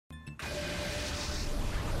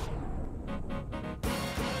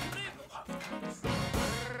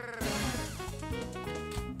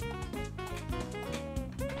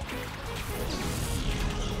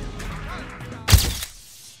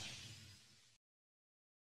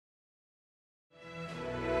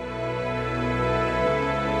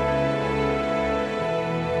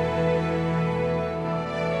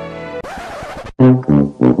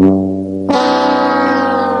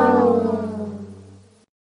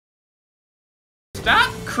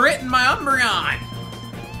Stop critting my Umbreon!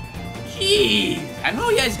 Jeez, I know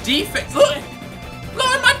he has defense. Look!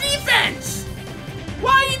 Lower my defense!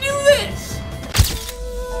 Why you do this?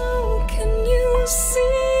 How can you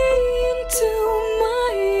see into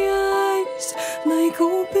my eyes like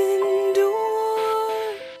open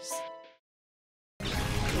doors?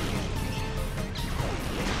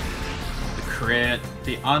 The crit,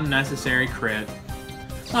 the unnecessary crit.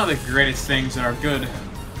 One of the greatest things that our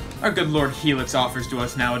good Lord Helix offers to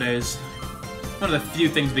us nowadays. One of the few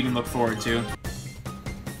things we can look forward to.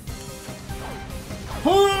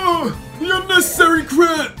 Oh! The unnecessary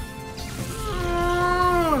crit!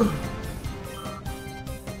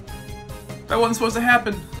 That wasn't supposed to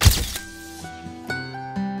happen.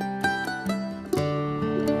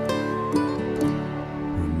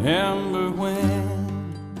 Remember when?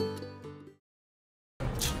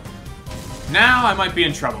 Now I might be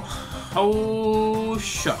in trouble. Oh,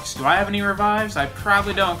 shucks. Do I have any revives? I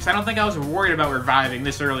probably don't, because I don't think I was worried about reviving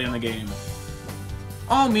this early in the game.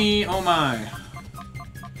 Oh me, oh my.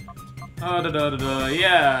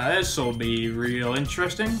 Yeah, this'll be real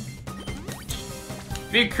interesting.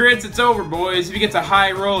 If he crits, it's over, boys. If he gets a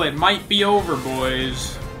high roll, it might be over,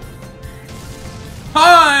 boys.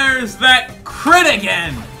 Oh, there's that crit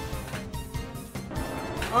again!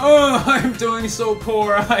 Oh, I'm doing so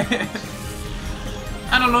poor.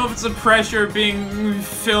 I don't know if it's the pressure of being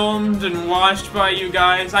filmed and watched by you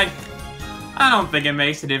guys. I don't think it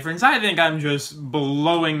makes a difference. I think I'm just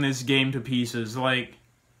blowing this game to pieces. Like,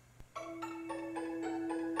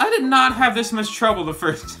 I did not have this much trouble the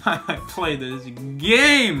first time I played this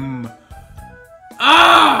game.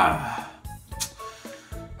 Ah!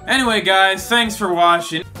 Anyway, guys, thanks for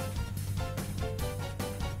watching.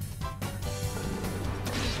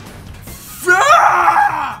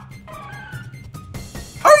 Ah!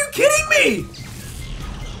 Are you kidding me?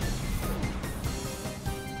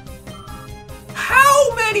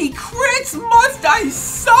 How many crits must I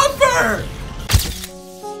suffer?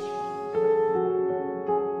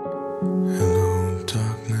 Hello,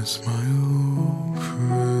 darkness, my old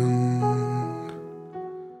friend.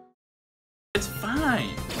 It's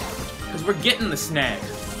fine, because we're getting the snag.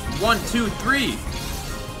 1, 2, 3.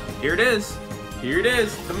 Here it is. Here it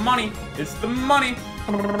is. The money. It's the money.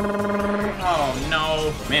 Oh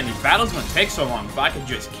no. Man, these battles wouldn't take so long if I could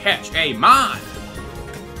just catch a Mon.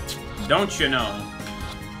 Don't you know?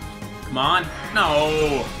 Come on.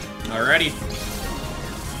 No. Alrighty.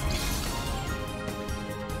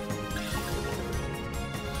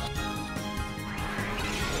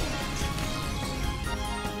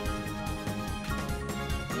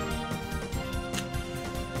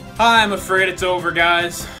 I'm afraid it's over,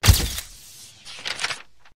 guys.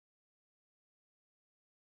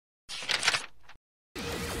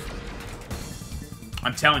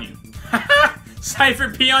 I'm telling you. Cypher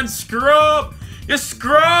Peon Scrub! You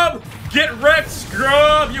scrub! Get wrecked,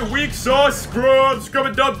 scrub! You weak sauce, scrub!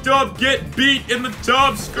 Scrub-a-dub-dub! Get beat in the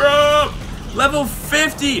tub, scrub! Level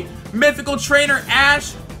 50! Mythical Trainer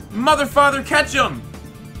Ash! Motherfather, catch him!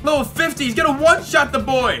 Level 50, he's gonna one-shot the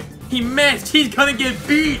boy! He missed! He's gonna get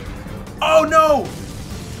beat! Oh no!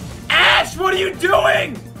 Ash, what are you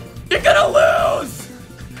doing? You're gonna lose!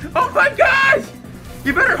 Oh my gosh!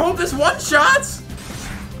 You better hope this one-shots!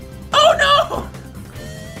 Oh no!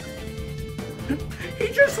 He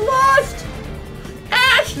just lost!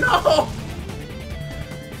 Ash, no!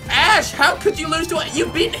 Ash, how could you lose to it?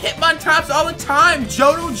 You've beaten Hitmontops all the time!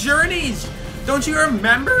 Johto Journeys! Don't you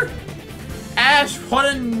remember? Ash, what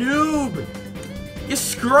a noob! You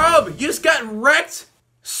scrub! You just got wrecked!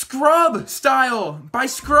 Scrub style! By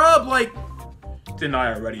Scrub, like... Didn't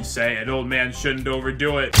I already say an old man shouldn't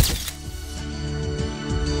overdo it?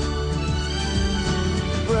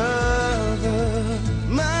 Brother,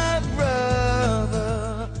 my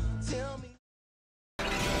brother, tell me.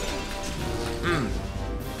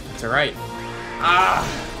 That's alright. Ah!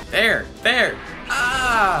 There!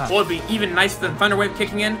 Ah! What would be even nicer than Thunder Wave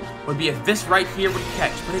kicking in would be if this right here would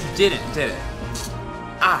catch, but it didn't, did it?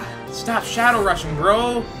 Ah! Stop Shadow Rushing,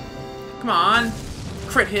 bro! Come on!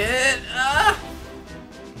 Crit hit! Ah!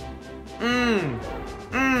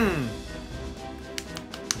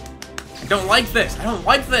 I don't like this! I don't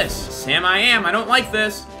like this! Sam I am, I don't like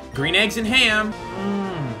this! Green eggs and ham!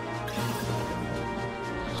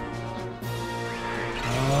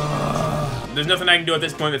 There's nothing I can do at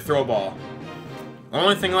this point but throw a ball. The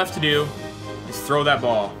only thing left to do is throw that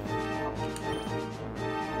ball.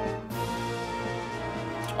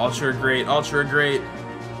 Ultra great, ultra great.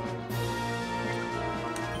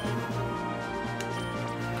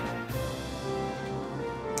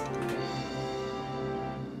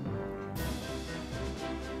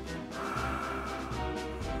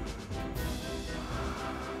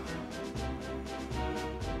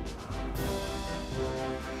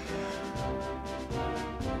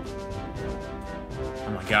 Oh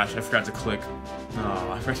my gosh, I forgot to click.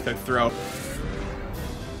 Oh, I forgot to click throw.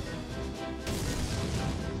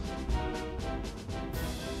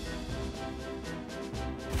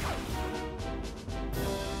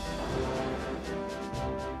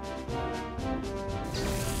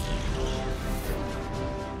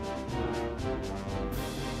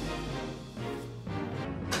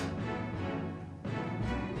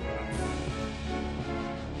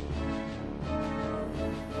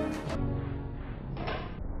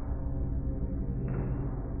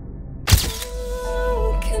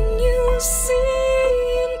 See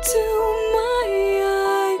into my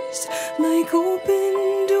eyes like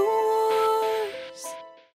open doors.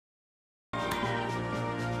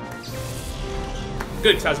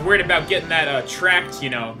 Good, because I was worried about getting that tracked,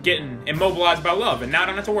 you know, getting immobilized by love, and now I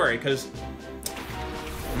don't have to worry, because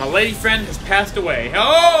my lady friend has passed away.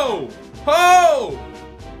 Oh! Oh!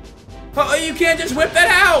 Oh, you can't just whip that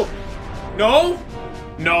out! No?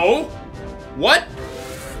 No? What?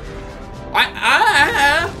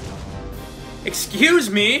 Excuse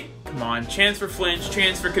me? Come on, chance for flinch,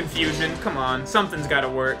 chance for confusion. Come on, something's gotta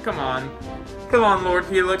work. Come on. Come on, Lord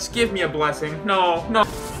Felix, give me a blessing. No, no.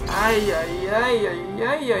 Why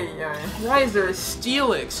is there a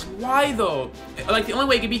Steelix? Why though? Like, the only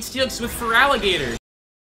way you can beat Steelix is with Feraligatr.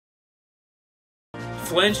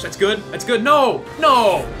 Flinch, that's good. That's good. No!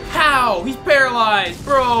 No! How? He's paralyzed,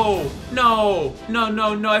 bro! No! No,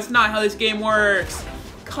 no, no, that's not how this game works.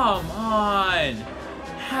 Come on.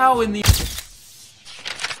 How in the...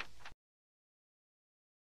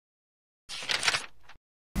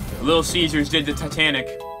 Little Caesars did the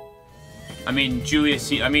Titanic. I mean,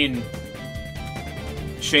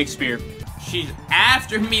 Shakespeare. She's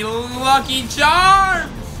after me, Lucky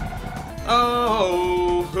Charms!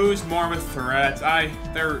 Oh, who's more with threats?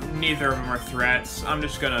 Neither of them are threats. I'm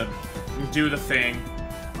just gonna do the thing.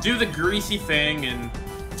 Do the greasy thing and...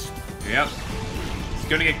 Yep. It's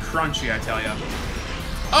gonna get crunchy, I tell ya.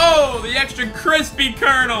 Oh, the extra crispy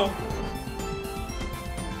kernel!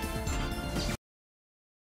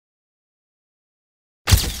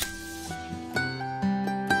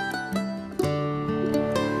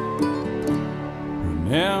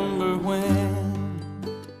 Remember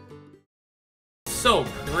when? So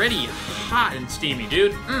pretty, hot and steamy,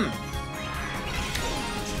 dude.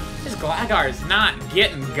 This Gligar is not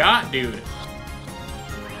getting got, dude.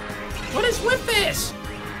 What is with this?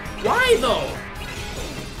 Why though?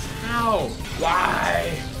 How?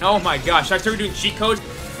 Why? Oh my gosh, I started doing cheat codes.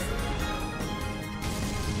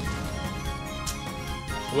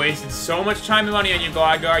 Wasted so much time and money on you,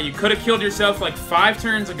 Gligar. You could have killed yourself like 5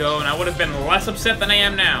 turns ago, and I would have been less upset than I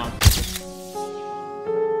am now.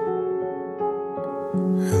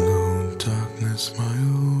 Hello, darkness, my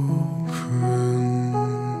old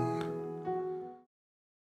friend.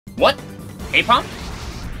 What? Hey, Pump?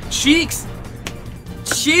 Cheeks!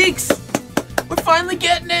 Cheeks! We're finally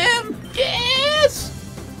getting him! Yes!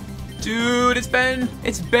 Dude, it's been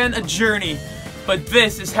a journey. But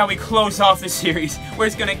this is how we close off the series. We're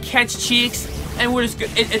just gonna catch Cheeks, and we're just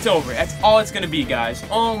gonna, it's over. That's all it's gonna be, guys.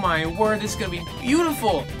 Oh my word, this is gonna be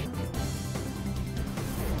beautiful.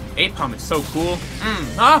 Apom is so cool.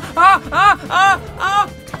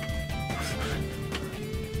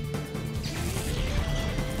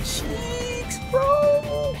 Cheeks,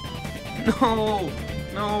 bro! No,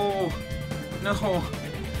 no, no.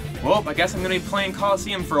 Well, I guess I'm gonna be playing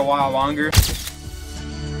Colosseum for a while longer.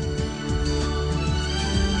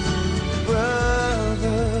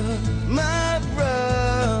 Brother, my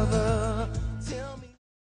brother, tell me.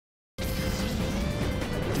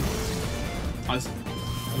 I was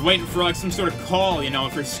waiting for like some sort of call, you know,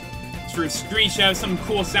 for Screech to have some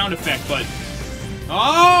cool sound effect, but...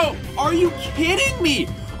 Oh! Are you kidding me?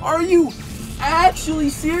 Are you actually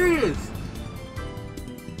serious?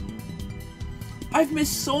 I've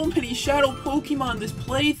missed so many Shadow Pokemon this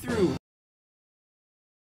playthrough.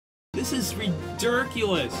 This is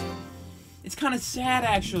ridiculous. It's kind of sad,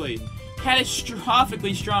 actually.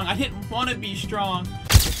 Catastrophically strong. I didn't want to be strong.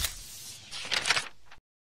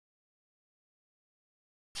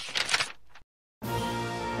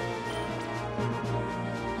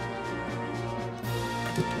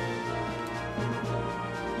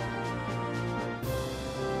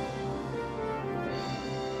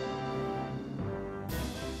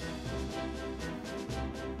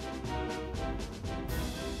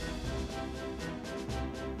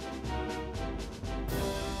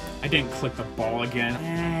 I didn't click the ball again.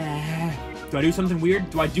 Do I do something weird?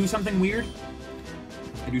 Do I do something weird?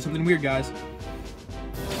 I do something weird, guys.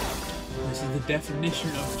 This is the definition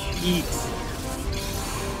of cheats.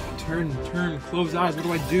 Turn, close eyes.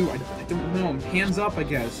 What do? I don't know. Hands up, I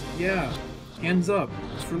guess. Yeah. Hands up.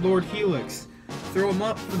 It's for Lord Helix. Throw him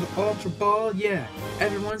up for the Ultra Ball. Yeah.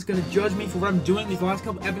 Everyone's gonna judge me for what I'm doing these last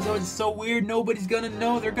couple episodes. It's so weird. Nobody's gonna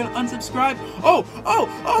know. They're gonna unsubscribe. Oh!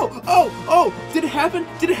 Did it happen?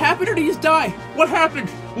 Did it happen or did he just die? What happened?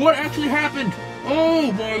 What actually happened?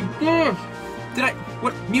 Oh my gosh!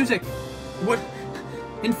 What? Music? What?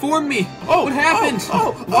 Inform me! Oh! What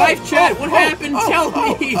happened? Live chat! What happened? Tell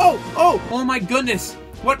me! Oh my goodness!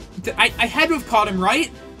 What? I had to have caught him,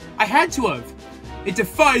 right? I had to have. It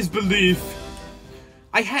defies belief.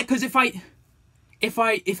 Cause if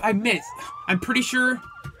I miss, I'm pretty sure,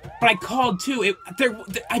 but I called too.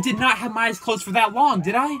 I did not have my eyes closed for that long,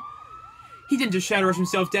 did I? He didn't just shadow rush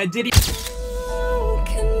himself dead, did he? How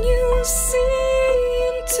can you see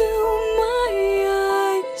into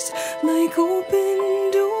my eyes like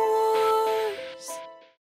open doors?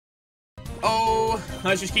 Oh,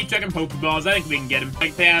 let's just keep checking Pokeballs. I think we can get him.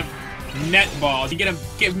 Like they have net balls. You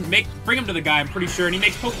bring him to the guy, I'm pretty sure, and he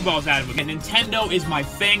makes Pokeballs out of them. And Nintendo is my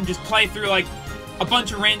thing. Just play through like a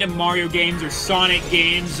bunch of random Mario games or Sonic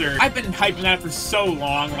games, or I've been hyping that for so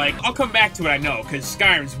long. Like, I'll come back to it, I know, because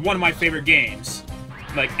Skyrim's one of my favorite games.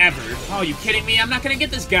 Like, ever. Oh, are you kidding me? I'm not gonna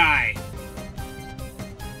get this guy!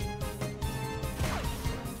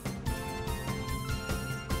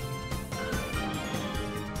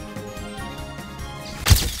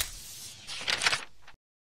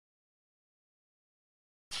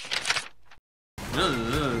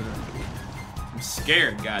 I'm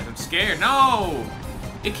scared, guys. I'm scared. No!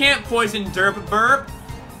 It can't poison Derp Burp.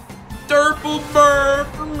 Derple Burp,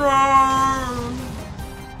 no!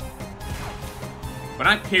 When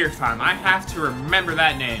I Pierce time, I have to remember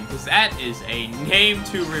that name, because that is a name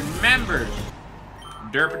to remember.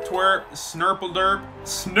 Derp Twerp, Snurple Derp,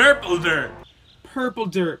 Snurple Derp, Purple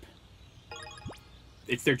Derp.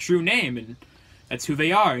 It's their true name, and that's who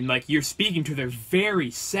they are, and like you're speaking to their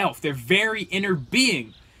very self, their very inner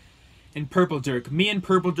being. And Purple Dirk, me and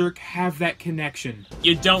Purple Dirk have that connection.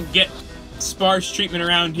 You don't get sparse treatment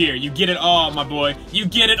around here. You get it all, my boy. You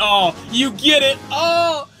get it all. You get it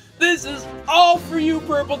all. This is all for you,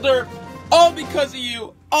 Purple Dirk. All because of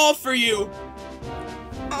you. All for you.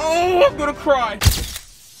 Oh, I'm gonna cry.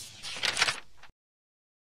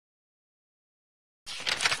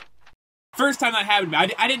 First time that happened to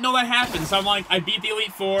me, I didn't know that happened, so I'm like, I beat the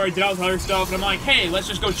Elite Four, I did all this other stuff, and I'm like, hey, let's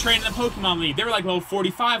just go train in the Pokemon League. They were like level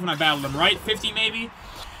 45 when I battled them, right? 50 maybe?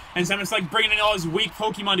 And so I'm just like bringing in all these weak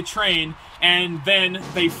Pokemon to train, and then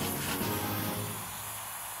they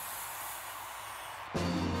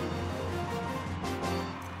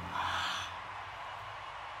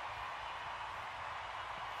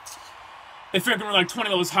freaking were like 20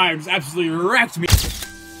 levels higher and just absolutely wrecked me.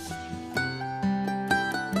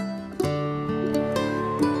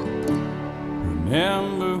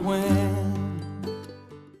 Remember when?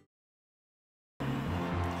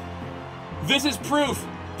 This is proof,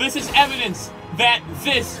 this is evidence that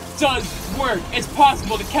this does work. It's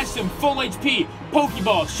possible to catch them full HP,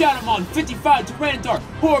 Pokeball, Shadowmon, 55 Tyranitar,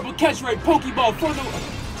 horrible catch rate, Pokeball for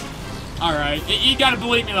the... Alright, you gotta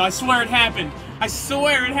believe me though, I swear it happened. I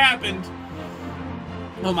swear it happened.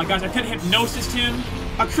 Oh my gosh, I could hypnosis him.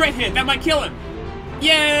 A crit hit, that might kill him.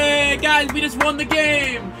 Yay, guys, we just won the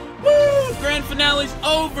game. Woo! Grand finale's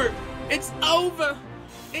over! It's over!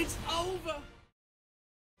 It's over!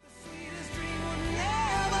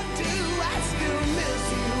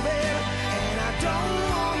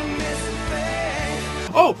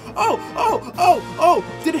 Oh!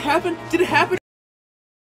 Did it happen? Did it happen?